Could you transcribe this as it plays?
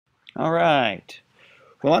All right.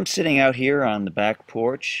 Well, I'm sitting out here on the back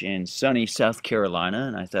porch in sunny South Carolina,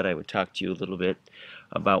 and I thought I would talk to you a little bit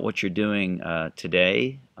about what you're doing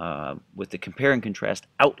today with the compare and contrast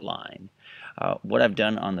outline. What I've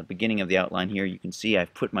done on the beginning of the outline here, you can see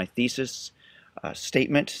I've put my thesis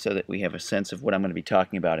statement so that we have a sense of what I'm going to be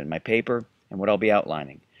talking about in my paper and what I'll be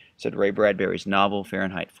outlining. So Ray Bradbury's novel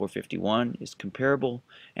Fahrenheit 451 is comparable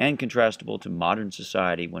and contrastable to modern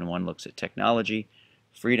society when one looks at technology,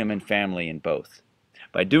 freedom, and family in both.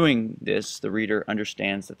 By doing this, the reader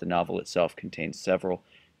understands that the novel itself contains several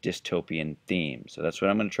dystopian themes. So that's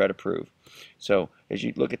what I'm going to try to prove. So as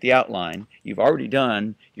you look at the outline, you've already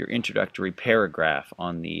done your introductory paragraph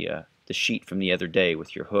on the sheet from the other day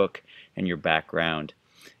with your hook and your background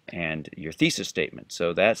and your thesis statement.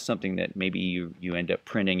 So that's something that maybe you end up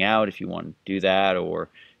printing out if you want to do that, or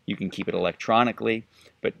you can keep it electronically.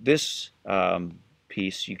 But this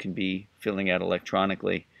piece you can be filling out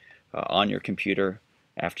electronically on your computer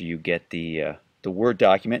after you get the Word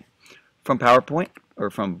document from PowerPoint, or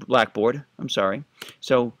from Blackboard, I'm sorry.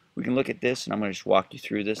 So we can look at this, and I'm going to just walk you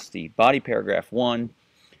through this. The body paragraph 1,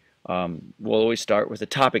 we'll always start with a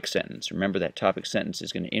topic sentence. Remember, that topic sentence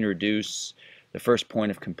is going to introduce the first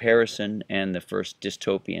point of comparison and the first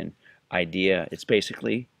dystopian idea. It's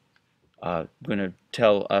basically going to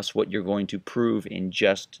tell us what you're going to prove in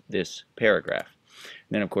just this paragraph.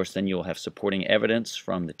 And then, of course, then you'll have supporting evidence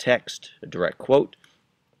from the text, a direct quote,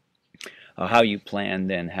 how you plan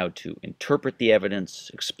then how to interpret the evidence,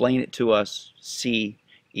 explain it to us,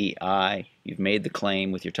 CEI. You've made the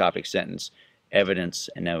claim with your topic sentence, evidence,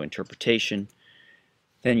 and now interpretation.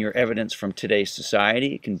 Then your evidence from today's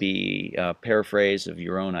society. It can be a paraphrase of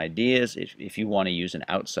your own ideas. If you want to use an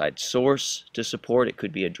outside source to support, it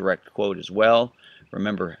could be a direct quote as well.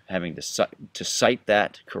 Remember having to cite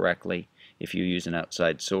that correctly if you use an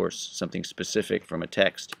outside source, something specific from a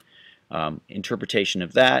text. Interpretation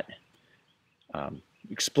of that.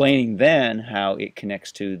 Explaining then how it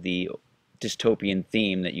connects to the dystopian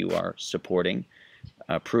theme that you are supporting,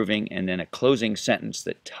 proving, and then a closing sentence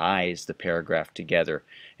that ties the paragraph together.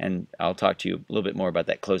 And I'll talk to you a little bit more about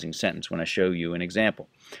that closing sentence when I show you an example.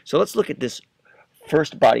 So let's look at this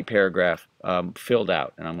first body paragraph filled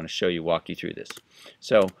out, and I'm going to show you, walk you through this.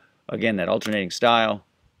 So again, that alternating style,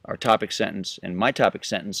 our topic sentence, and my topic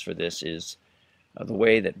sentence for this is the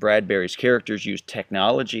way that Bradbury's characters use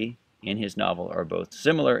technology in his novel are both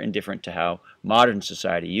similar and different to how modern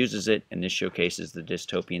society uses it, and this showcases the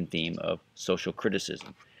dystopian theme of social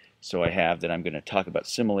criticism. So I have that I'm going to talk about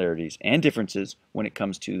similarities and differences when it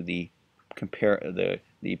comes to the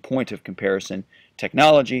point of comparison,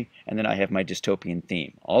 technology, and then I have my dystopian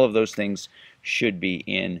theme. All of those things should be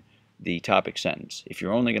in the topic sentence. If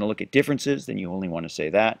you're only going to look at differences, then you only want to say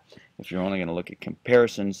that. If you're only going to look at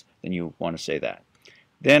comparisons, then you want to say that.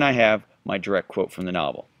 Then I have my direct quote from the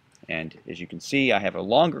novel. And as you can see, I have a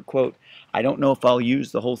longer quote. I don't know if I'll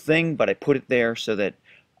use the whole thing, but I put it there so that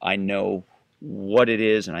I know what it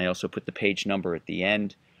is, and I also put the page number at the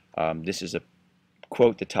end. This is a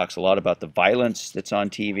quote that talks a lot about the violence that's on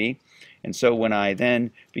TV. And so when I then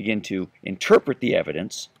begin to interpret the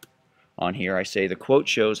evidence on here, I say the quote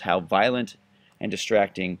shows how violent and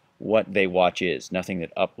distracting what they watch is, nothing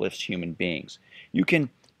that uplifts human beings. You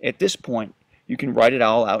can, at this point, you can write it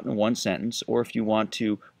all out in one sentence, or if you want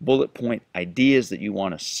to bullet point ideas that you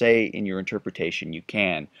want to say in your interpretation, you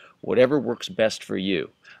can. Whatever works best for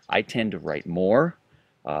you. I tend to write more.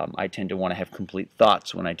 I tend to want to have complete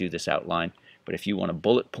thoughts when I do this outline, but if you want to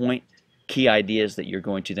bullet point key ideas that you're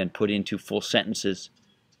going to then put into full sentences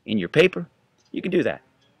in your paper, you can do that.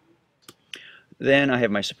 Then I have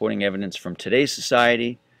my supporting evidence from today's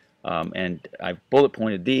society. And I've bullet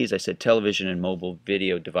pointed these. I said television and mobile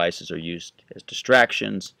video devices are used as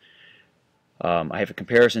distractions. I have a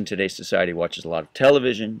comparison. Today's society watches a lot of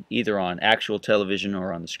television, either on actual television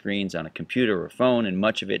or on the screens on a computer or phone, and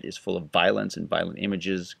much of it is full of violence and violent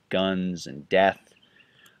images, guns, and death.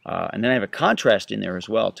 And then I have a contrast in there as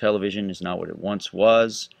well. Television is not what it once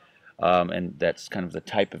was, and that's kind of the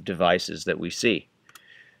type of devices that we see.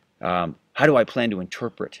 How do I plan to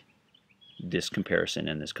interpret this comparison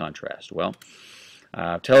and this contrast? Well,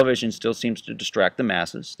 television still seems to distract the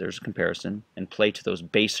masses. There's a comparison, and play to those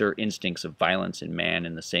baser instincts of violence in man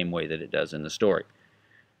in the same way that it does in the story.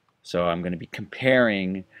 So I'm going to be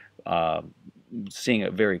comparing, seeing a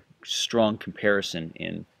very strong comparison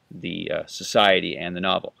in the society and the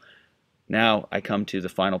novel. Now I come to the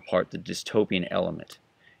final part, the dystopian element,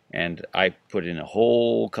 and I put in a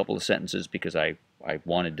whole couple of sentences because I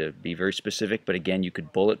wanted to be very specific, but again, you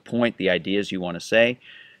could bullet point the ideas you want to say.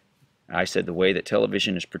 I said the way that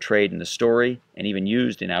television is portrayed in the story and even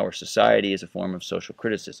used in our society is a form of social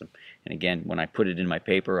criticism. And again, when I put it in my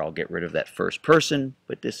paper, I'll get rid of that first person,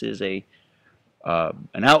 but this is an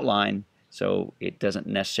outline, so it doesn't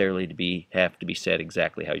necessarily have to be said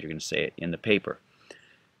exactly how you're going to say it in the paper.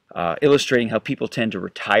 Illustrating how people tend to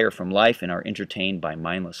retire from life and are entertained by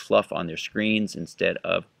mindless fluff on their screens instead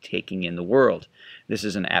of taking in the world. This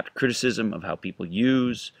is an apt criticism of how people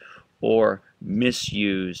use or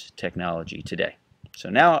misuse technology today. So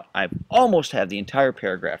now I almost have the entire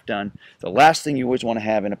paragraph done. The last thing you always want to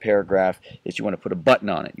have in a paragraph is you want to put a button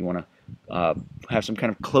on it. You want to have some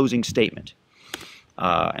kind of closing statement.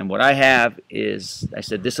 And what I have is, I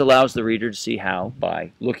said, this allows the reader to see how,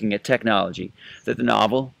 by looking at technology, that the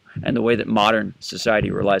novel and the way that modern society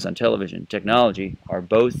relies on television technology are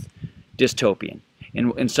both dystopian.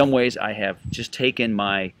 In some ways, I have just taken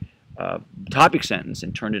my topic sentence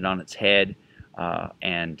and turned it on its head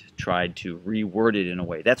and tried to reword it in a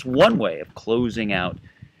way. That's one way of closing out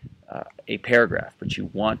a paragraph, but you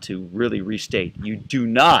want to really restate. You do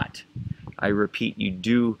not, I repeat, you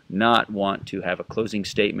do not want to have a closing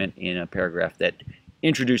statement in a paragraph that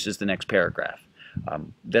introduces the next paragraph.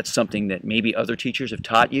 That's something that maybe other teachers have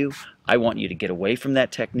taught you. I want you to get away from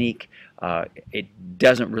that technique. It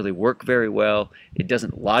doesn't really work very well. It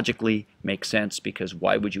doesn't logically make sense, because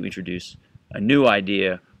why would you introduce a new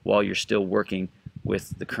idea while you're still working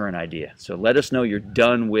with the current idea? So let us know you're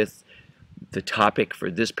done with the topic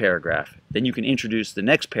for this paragraph. Then you can introduce the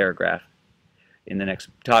next paragraph in the next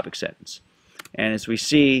topic sentence. And as we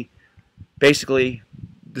see, basically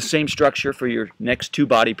the same structure for your next two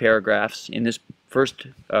body paragraphs. In this first,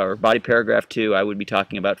 or body paragraph 2, I would be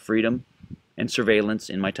talking about freedom and surveillance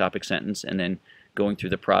in my topic sentence, and then going through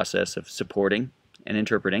the process of supporting and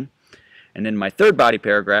interpreting. And then my third body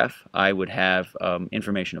paragraph, I would have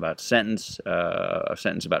information about a sentence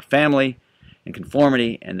about family and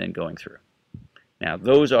conformity, and then going through. Now,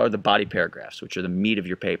 those are the body paragraphs, which are the meat of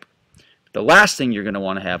your paper. The last thing you're going to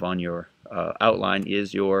want to have on your outline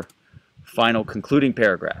is your final concluding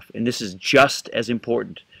paragraph. And this is just as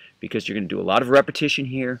important, because you're going to do a lot of repetition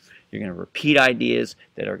here. You're going to repeat ideas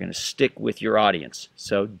that are going to stick with your audience.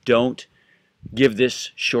 So don't give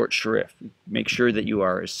this short shrift. Make sure that you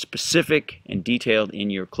are as specific and detailed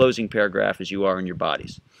in your closing paragraph as you are in your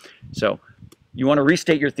bodies. So you want to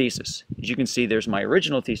restate your thesis. As you can see, there's my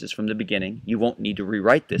original thesis from the beginning. You won't need to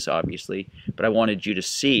rewrite this, obviously, but I wanted you to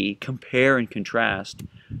see, compare and contrast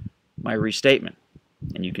my restatement.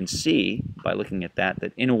 And you can see by looking at that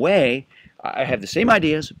in a way I have the same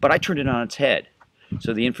ideas, but I turned it on its head.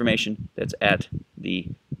 So the information that's at the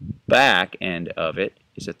back end of it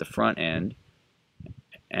is at the front end,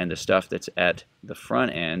 and the stuff that's at the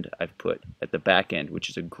front end I've put at the back end, which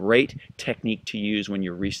is a great technique to use when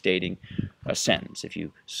you're restating a sentence. If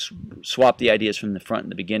you swap the ideas from the front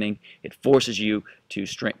and the beginning, it forces you to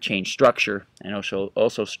change structure and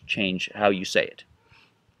also change how you say it.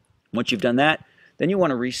 Once you've done that, then you want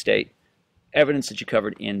to restate evidence that you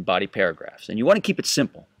covered in body paragraphs. And you want to keep it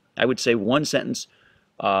simple. I would say one sentence,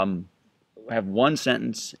 have one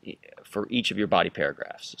sentence for each of your body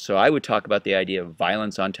paragraphs. So I would talk about the idea of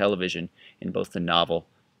violence on television in both the novel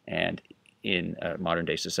and in modern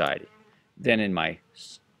day society. Then in my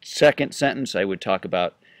second sentence, I would talk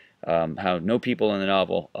about how no people in the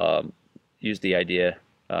novel use the idea,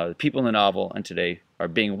 the people in the novel and today are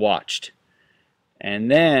being watched.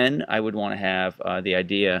 And then I would want to have the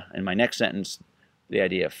idea, in my next sentence, the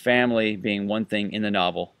idea of family being one thing in the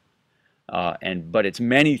novel, but it's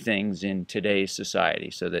many things in today's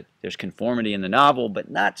society, so that there's conformity in the novel,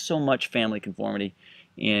 but not so much family conformity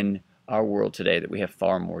in our world today, that we have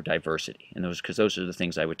far more diversity. And because those are the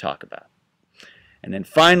things I would talk about. And then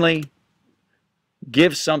finally,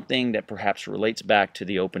 give something that perhaps relates back to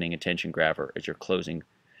the opening attention grabber as your closing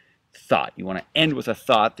thought. You want to end with a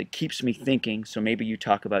thought that keeps me thinking, so maybe you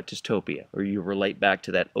talk about dystopia, or you relate back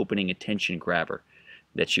to that opening attention grabber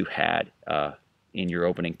that you had in your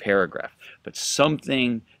opening paragraph. But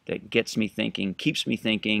something that gets me thinking, keeps me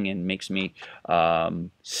thinking, and makes me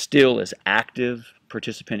still as active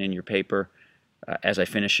participant in your paper as I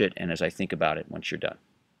finish it and as I think about it once you're done.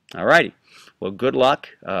 Alrighty, well, good luck.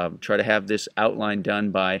 Try to have this outline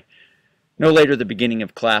done by no later the beginning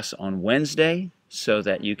of class on Wednesday, so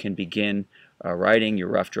that you can begin writing your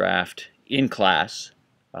rough draft in class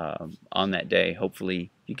on that day.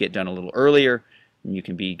 Hopefully you get done a little earlier, and you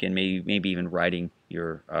can begin maybe even writing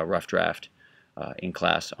your rough draft in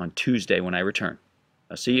class on Tuesday when I return.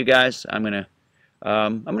 I'll see you guys. I'm gonna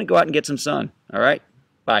go out and get some sun. All right,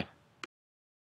 bye.